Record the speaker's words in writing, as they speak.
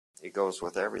it goes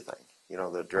with everything. You know,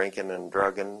 the drinking and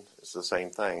drugging is the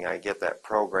same thing. I get that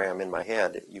program in my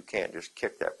head. You can't just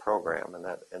kick that program,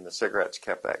 and the cigarettes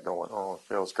kept that going. Oh, it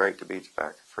feels great to be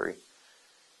tobacco-free.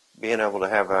 Being able to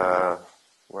have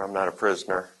where I'm not a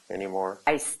prisoner anymore.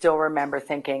 I still remember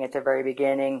thinking at the very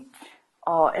beginning,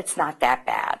 oh, it's not that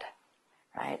bad,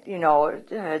 right? You know,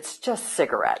 it's just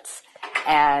cigarettes.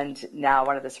 And now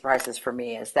one of the surprises for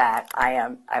me is that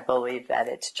I believe that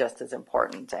it's just as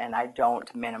important, and I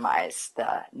don't minimize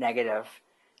the negative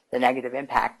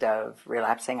impact of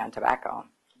relapsing on tobacco.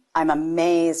 I'm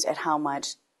amazed at how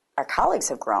much our colleagues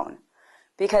have grown,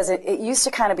 because it used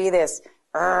to kind of be this,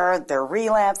 they're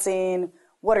relapsing,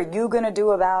 what are you going to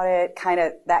do about it,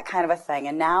 that kind of a thing.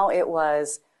 And now it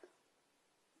was,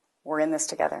 we're in this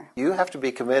together. You have to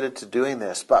be committed to doing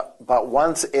this, but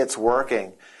once it's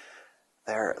working,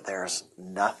 there's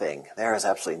nothing. There is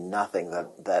absolutely nothing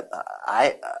that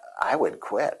I would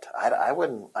quit. I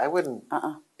wouldn't.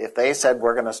 If they said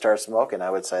we're going to start smoking,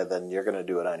 I would say then you're going to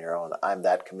do it on your own. I'm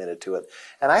that committed to it,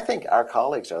 and I think our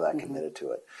colleagues are that committed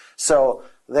to it. So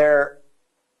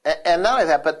and not only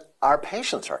that, but our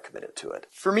patients are committed to it.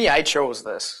 For me, I chose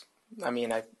this. I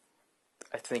mean, I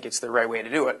think it's the right way to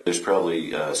do it. There's probably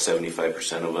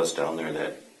 75% of us down there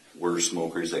that were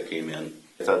smokers that came in.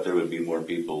 I thought there would be more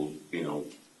people, you know,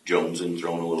 jonesing,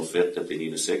 throwing a little fit that they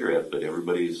need a cigarette, but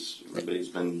everybody's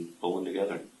been pulling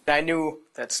together. I knew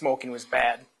that smoking was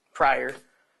bad prior,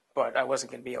 but I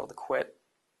wasn't going to be able to quit,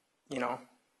 you know,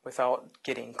 without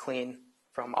getting clean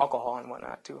from alcohol and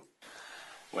whatnot too.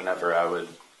 Whenever I would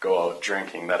go out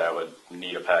drinking, that I would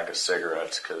need a pack of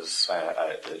cigarettes, because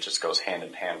it just goes hand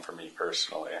in hand for me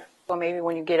personally. Well, maybe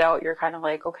when you get out, you're kind of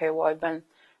like, okay, well,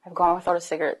 I've gone without a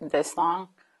cigarette this long,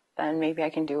 then maybe I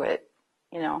can do it,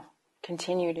 you know,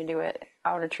 continue to do it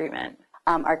out of treatment.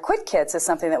 Our Quit Kits is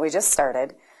something that we just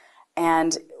started,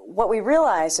 and what we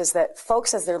realized is that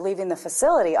folks, as they're leaving the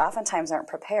facility, oftentimes aren't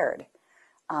prepared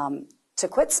to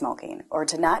quit smoking or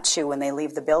to not chew when they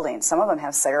leave the building. Some of them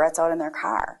have cigarettes out in their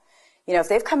car. You know, if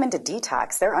they've come into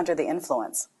detox, they're under the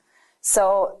influence.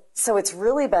 So it's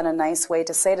really been a nice way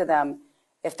to say to them,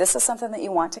 if this is something that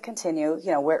you want to continue,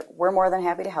 you know, we're more than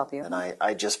happy to help you. And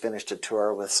I just finished a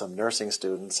tour with some nursing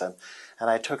students, and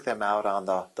I took them out on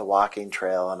the walking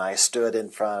trail, and I stood in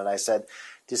front and I said,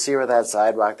 do you see where that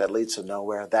sidewalk that leads to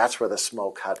nowhere? That's where the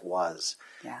smoke hut was.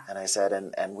 Yeah. And I said,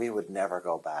 and we would never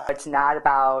go back. It's not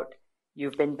about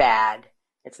you've been bad.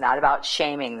 It's not about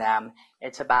shaming them.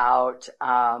 It's about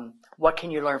what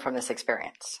can you learn from this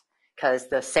experience? Because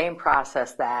the same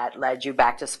process that led you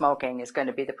back to smoking is going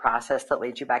to be the process that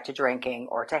leads you back to drinking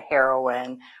or to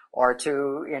heroin or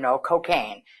to, you know,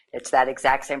 cocaine. It's that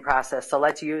exact same process. So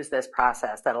let's use this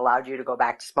process that allowed you to go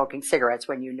back to smoking cigarettes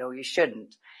when you know you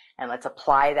shouldn't. And let's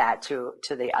apply that to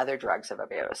the other drugs of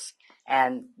abuse.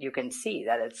 And you can see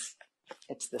that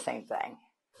it's the same thing.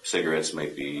 Cigarettes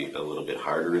might be a little bit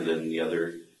harder than the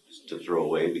other to throw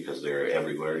away because they're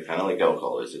everywhere, kind of like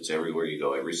alcohol is. It's everywhere you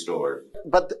go, every store.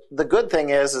 But the good thing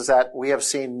is that we have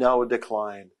seen no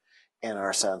decline in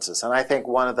our census. And I think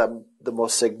one of the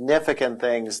most significant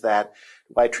things that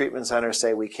why treatment centers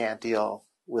say we can't deal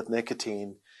with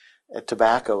nicotine,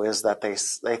 tobacco, is that they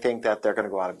think that they're going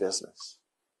to go out of business.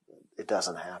 It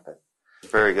doesn't happen.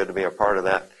 It's very good to be a part of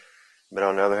that. But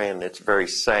on the other hand, it's very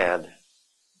sad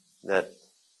that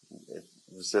it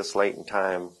was this late in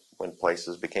time when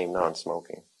places became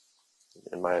non-smoking.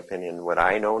 In my opinion, what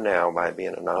I know now by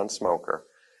being a non-smoker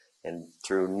and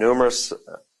through numerous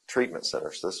treatment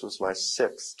centers, this was my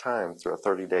 6th time through a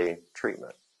 30-day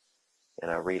treatment, and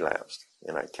I relapsed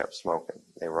and I kept smoking.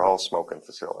 They were all smoking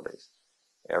facilities.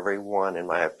 Every one, in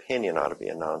my opinion, ought to be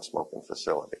a non-smoking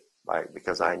facility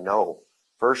because I know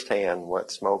firsthand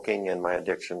what smoking and my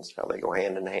addictions, how they go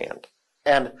hand in hand.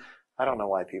 And I don't know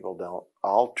why people don't.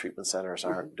 All treatment centers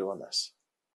aren't doing this.